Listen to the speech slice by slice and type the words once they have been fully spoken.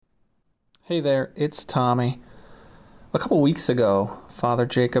Hey there, it's Tommy. A couple weeks ago, Father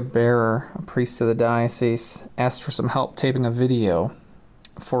Jacob Bearer, a priest of the diocese, asked for some help taping a video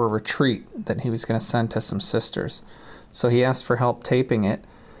for a retreat that he was going to send to some sisters. So he asked for help taping it,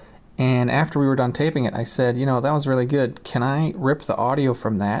 and after we were done taping it, I said, that was really good. Can I rip the audio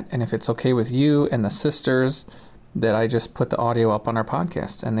from that? And if it's okay with you and the sisters, that I just put the audio up on our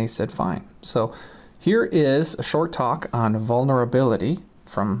podcast? And they said, fine. So here is a short talk on vulnerability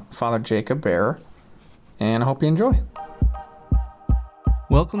from Father Jacob Bearer, and I hope you enjoy.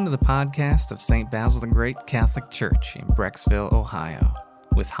 Welcome to the podcast of St. Basil the Great Catholic Church in Brecksville, Ohio,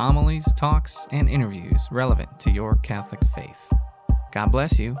 with homilies, talks, and interviews relevant to your Catholic faith. God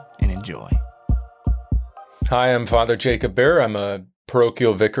bless you, and enjoy. Hi, I'm Father Jacob Bearer. I'm a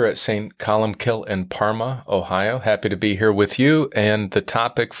parochial vicar at St. Columbkill in Parma, Ohio. Happy to be here with you, and the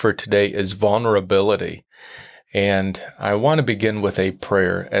topic for today is vulnerability. And I want to begin with a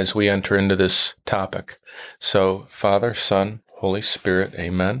prayer as we enter into this topic. So, Father, Son, Holy Spirit,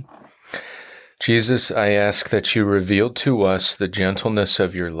 amen. Jesus, I ask that you reveal to us the gentleness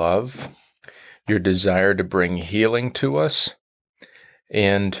of your love, your desire to bring healing to us,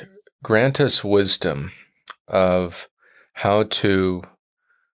 and grant us wisdom of how to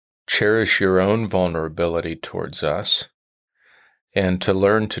cherish your own vulnerability towards us, and to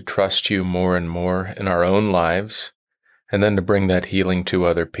learn to trust you more and more in our own lives, and then to bring that healing to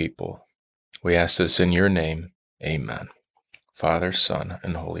other people. We ask this in your name. Amen. Father, Son,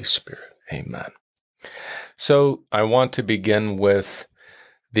 and Holy Spirit. Amen. So I want to begin with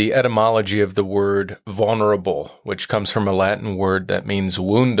the etymology of the word vulnerable, which comes from a Latin word that means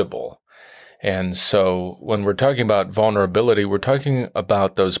woundable. And so when we're talking about vulnerability, we're talking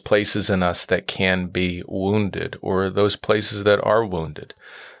about those places in us that can be wounded, or those places that are wounded.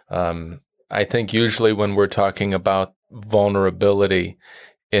 I think usually when we're talking about vulnerability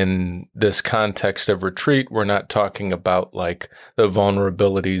in this context of retreat, we're not talking about like the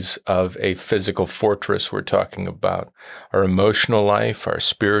vulnerabilities of a physical fortress. We're talking about our emotional life, our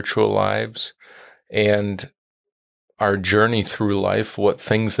spiritual lives, and our journey through life, what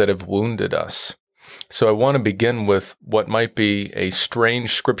things that have wounded us. So I want to begin with what might be a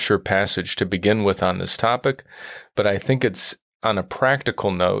strange scripture passage to begin with on this topic, but I think it's, on a practical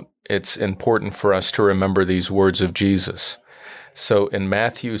note, it's important for us to remember these words of Jesus. So in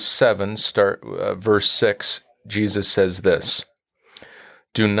Matthew 7, verse 6, Jesus says this: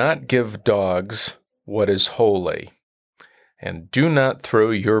 "Do not give dogs what is holy, and do not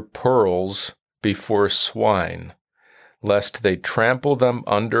throw your pearls before swine, lest they trample them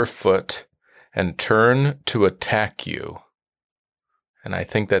underfoot and turn to attack you." And I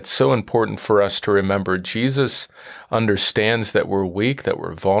think that's so important for us to remember. Jesus understands that we're weak, that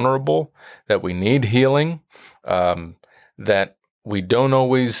we're vulnerable, that we need healing, that we don't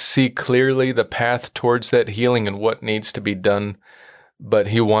always see clearly the path towards that healing and what needs to be done, but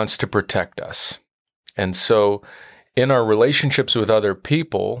he wants to protect us. And so in our relationships with other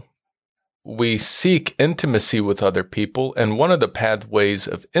people, we seek intimacy with other people, and one of the pathways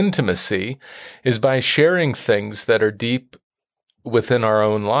of intimacy is by sharing things that are deep within our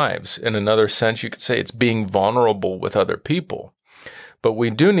own lives. In another sense, you could say it's being vulnerable with other people. But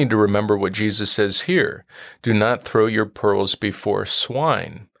we do need to remember what Jesus says here: do not throw your pearls before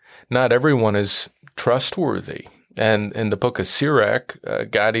swine. Not everyone is trustworthy. And in the book of Sirach,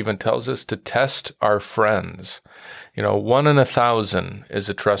 God even tells us to test our friends. 1 in 1,000 is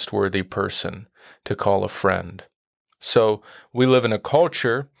a trustworthy person to call a friend. So we live in a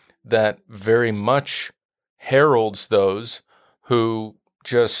culture that very much heralds those who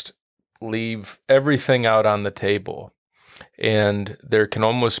just leave everything out on the table. And there can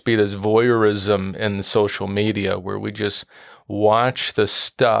almost be this voyeurism in social media where we just watch the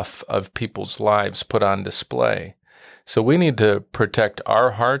stuff of people's lives put on display. So we need to protect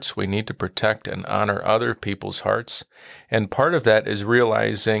our hearts. We need to protect and honor other people's hearts. And part of that is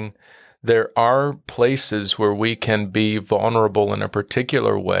realizing there are places where we can be vulnerable in a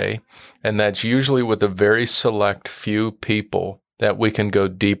particular way, and that's usually with a very select few people that we can go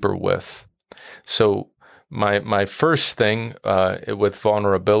deeper with. So my first thing with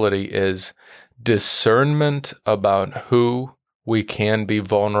vulnerability is discernment about who we can be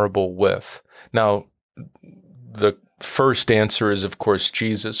vulnerable with. Now, the first answer is, of course,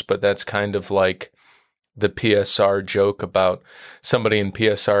 Jesus, but that's kind of like the PSR joke about somebody in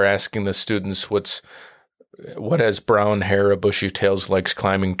PSR asking the students what has brown hair, a bushy tail, likes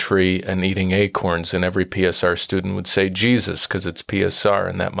climbing tree and eating acorns, and every PSR student would say Jesus because it's PSR,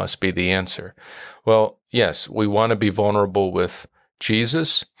 and that must be the answer. Well, yes, we want to be vulnerable with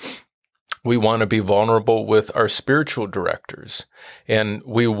Jesus, We want to be vulnerable with our spiritual directors, and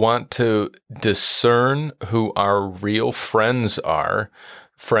we want to discern who our real friends are,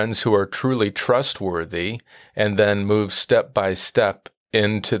 friends who are truly trustworthy, and then move step by step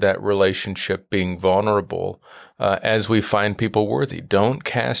into that relationship being vulnerable as we find people worthy. Don't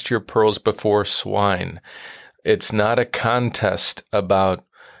cast your pearls before swine. It's not a contest about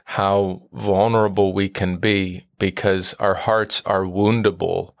how vulnerable we can be, because our hearts are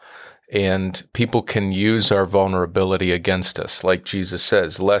woundable. And people can use our vulnerability against us, like Jesus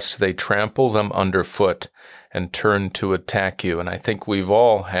says, lest they trample them underfoot and turn to attack you. And I think we've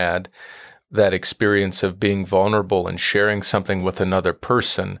all had that experience of being vulnerable and sharing something with another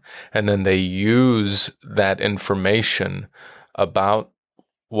person, and then they use that information about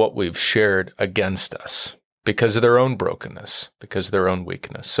what we've shared against us because of their own brokenness, because of their own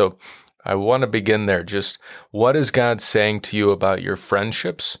weakness. So I want to begin there. Just what is God saying to you about your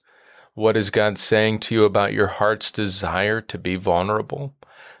friendships? What is God saying to you about your heart's desire to be vulnerable?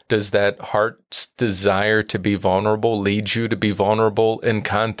 Does that heart's desire to be vulnerable lead you to be vulnerable in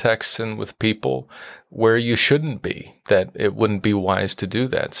contexts and with people where you shouldn't be, that it wouldn't be wise to do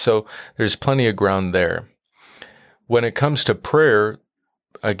that? So there's plenty of ground there. When it comes to prayer,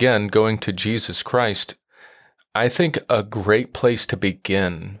 again, going to Jesus Christ, I think a great place to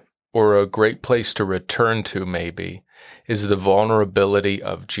begin, or a great place to return to maybe, is the vulnerability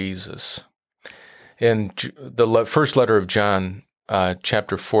of Jesus. In the first letter of John,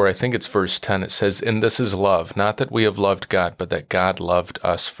 chapter 4, I think it's verse 10, it says, "And this is love, not that we have loved God, but that God loved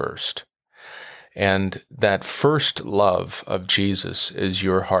us first." And that first love of Jesus is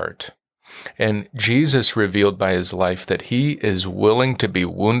your heart. And Jesus revealed by his life that he is willing to be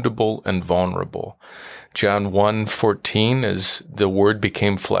woundable and vulnerable. John 1:14 is the Word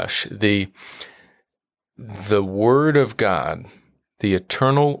became flesh. The Word of God, the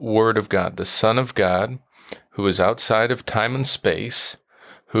eternal Word of God, the Son of God, who is outside of time and space,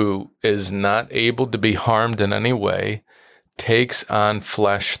 who is not able to be harmed in any way, takes on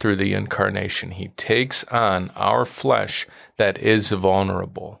flesh through the incarnation. He takes on our flesh that is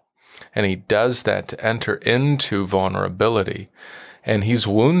vulnerable. And he does that to enter into vulnerability. And he's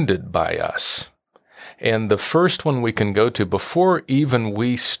wounded by us. And the first one we can go to, before even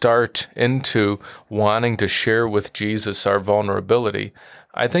we start into wanting to share with Jesus our vulnerability,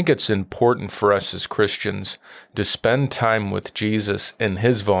 I think it's important for us as Christians to spend time with Jesus in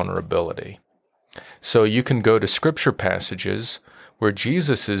his vulnerability. So you can go to scripture passages where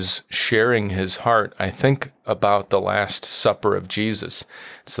Jesus is sharing his heart. I think about the Last Supper of Jesus.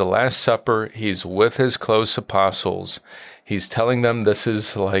 It's the Last Supper. He's with his close apostles. He's telling them this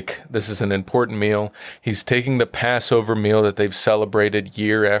is an important meal. He's taking the Passover meal that they've celebrated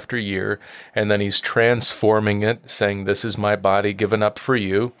year after year, and then he's transforming it, saying, "This is my body given up for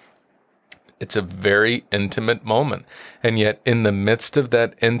you." It's a very intimate moment. And yet in the midst of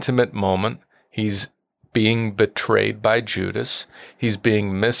that intimate moment, he's being betrayed by Judas. He's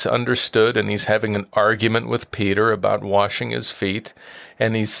being misunderstood, and he's having an argument with Peter about washing his feet.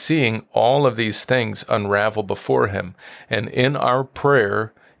 And he's seeing all of these things unravel before him. And in our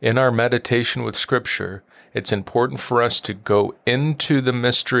prayer, in our meditation with Scripture, it's important for us to go into the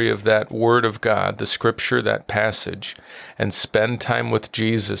mystery of that Word of God, the Scripture, that passage, and spend time with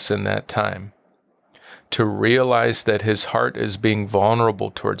Jesus in that time, to realize that his heart is being vulnerable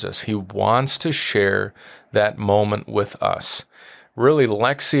towards us. He wants to share that moment with us. Really,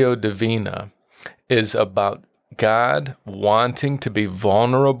 Lectio Divina is about God wanting to be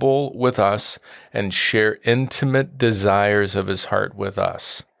vulnerable with us and share intimate desires of his heart with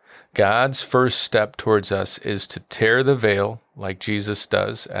us. God's first step towards us is to tear the veil, like Jesus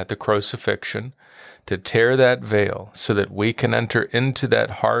does at the crucifixion, to tear that veil so that we can enter into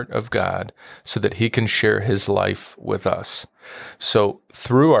that heart of God, so that he can share his life with us. So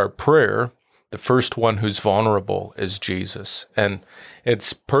through our prayer, the first one who's vulnerable is Jesus. And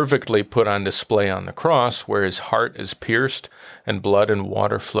it's perfectly put on display on the cross, where his heart is pierced and blood and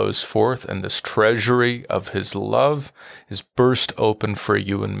water flows forth, and this treasury of his love is burst open for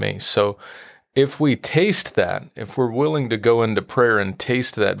you and me. So if we taste that, if we're willing to go into prayer and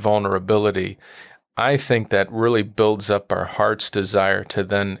taste that vulnerability, I think that really builds up our heart's desire to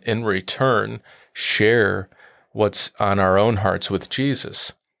then, in return, share what's on our own hearts with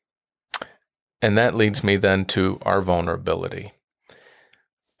Jesus. And that leads me then to our vulnerability.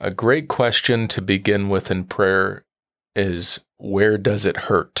 A great question to begin with in prayer is, where does it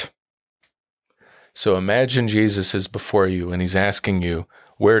hurt? So imagine Jesus is before you and he's asking you,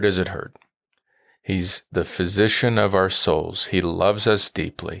 where does it hurt? He's the physician of our souls. He loves us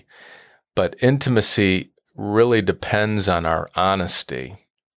deeply. But intimacy really depends on our honesty.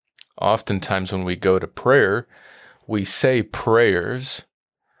 Oftentimes when we go to prayer, we say prayers,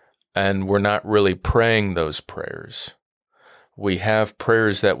 and we're not really praying those prayers. We have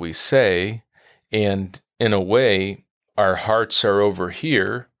prayers that we say, and in a way, our hearts are over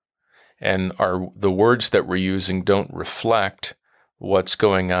here, and the words that we're using don't reflect what's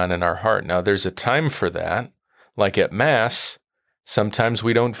going on in our heart. Now, there's a time for that. Like at Mass, sometimes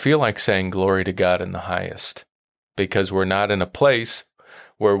we don't feel like saying glory to God in the highest because we're not in a place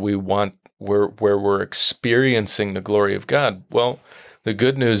where we're experiencing the glory of God. Well, the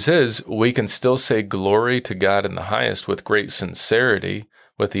good news is we can still say glory to God in the highest with great sincerity,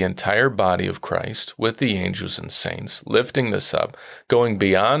 with the entire body of Christ, with the angels and saints, lifting this up, going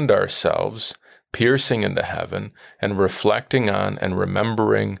beyond ourselves, piercing into heaven, and reflecting on and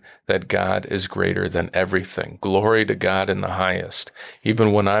remembering that God is greater than everything. Glory to God in the highest.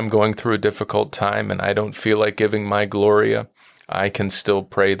 Even when I'm going through a difficult time and I don't feel like giving my Gloria, I can still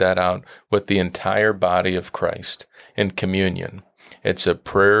pray that out with the entire body of Christ in communion. It's a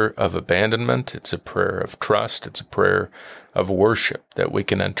prayer of abandonment. It's a prayer of trust. It's a prayer of worship that we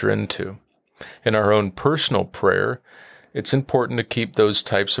can enter into. In our own personal prayer, it's important to keep those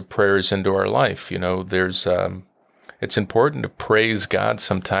types of prayers into our life. It's important to praise God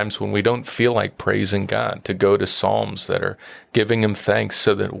sometimes when we don't feel like praising God, to go to Psalms that are giving Him thanks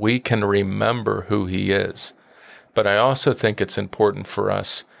so that we can remember who He is. But I also think it's important for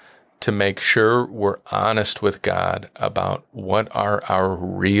us to make sure we're honest with God about what are our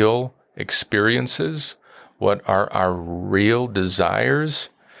real experiences, what are our real desires,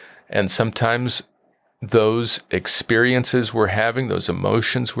 and sometimes those experiences we're having, those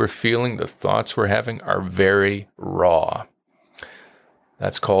emotions we're feeling, the thoughts we're having are very raw.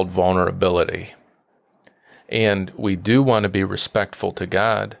 That's called vulnerability. And we do want to be respectful to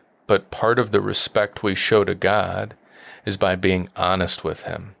God, but part of the respect we show to God is by being honest with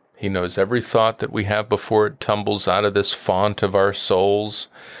Him. He knows every thought that we have before it tumbles out of this font of our souls.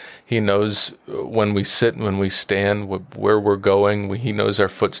 He knows when we sit and when we stand, where we're going. He knows our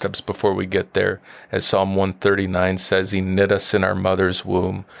footsteps before we get there. As Psalm 139 says, He knit us in our mother's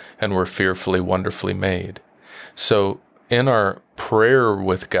womb and we're fearfully, wonderfully made. So in our prayer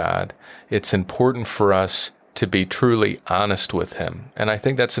with God, it's important for us to be truly honest with Him. And I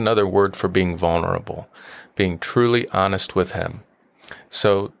think that's another word for being vulnerable, being truly honest with Him.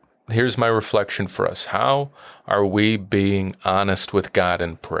 So here's my reflection for us. How are we being honest with God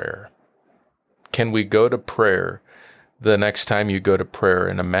in prayer? Can we go to prayer the next time you go to prayer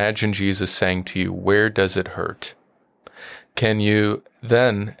and imagine Jesus saying to you, where does it hurt? Can you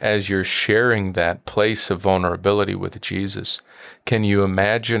then, as you're sharing that place of vulnerability with Jesus, can you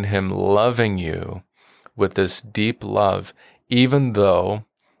imagine Him loving you with this deep love, even though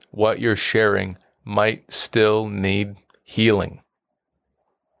what you're sharing might still need healing?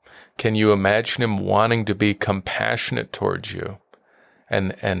 Can you imagine Him wanting to be compassionate towards you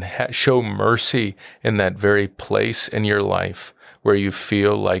and show mercy in that very place in your life where you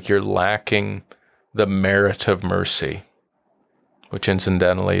feel like you're lacking the merit of mercy, which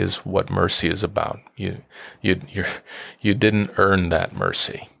incidentally is what mercy is about. You didn't earn that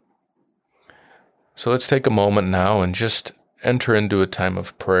mercy. So let's take a moment now and just enter into a time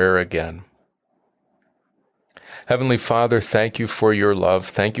of prayer again. Heavenly Father, thank You for Your love.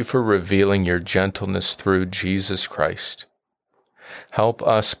 Thank You for revealing Your gentleness through Jesus Christ. Help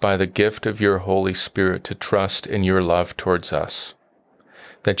us by the gift of Your Holy Spirit to trust in Your love towards us,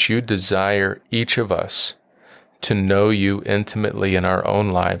 that You desire each of us to know You intimately in our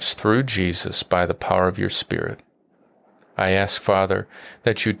own lives through Jesus by the power of Your Spirit. I ask, Father,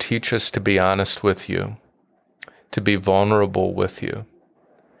 that You teach us to be honest with You, to be vulnerable with You.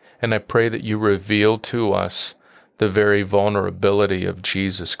 And I pray that You reveal to us the very vulnerability of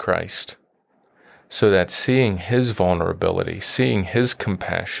Jesus Christ, so that seeing His vulnerability, seeing His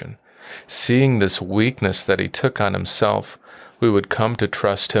compassion, seeing this weakness that He took on Himself, we would come to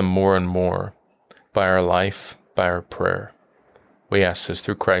trust Him more and more by our life, by our prayer. We ask this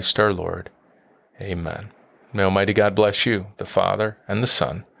through Christ our Lord. Amen. May Almighty God bless you, the Father, and the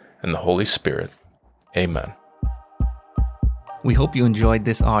Son, and the Holy Spirit. Amen. We hope you enjoyed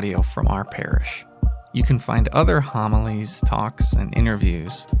this audio from our parish. You can find other homilies, talks, and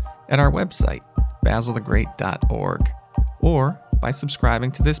interviews at our website, basilthegreat.org, or by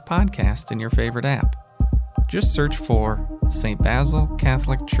subscribing to this podcast in your favorite app. Just search for St. Basil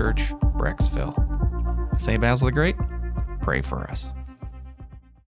Catholic Church, Brecksville. St. Basil the Great, pray for us.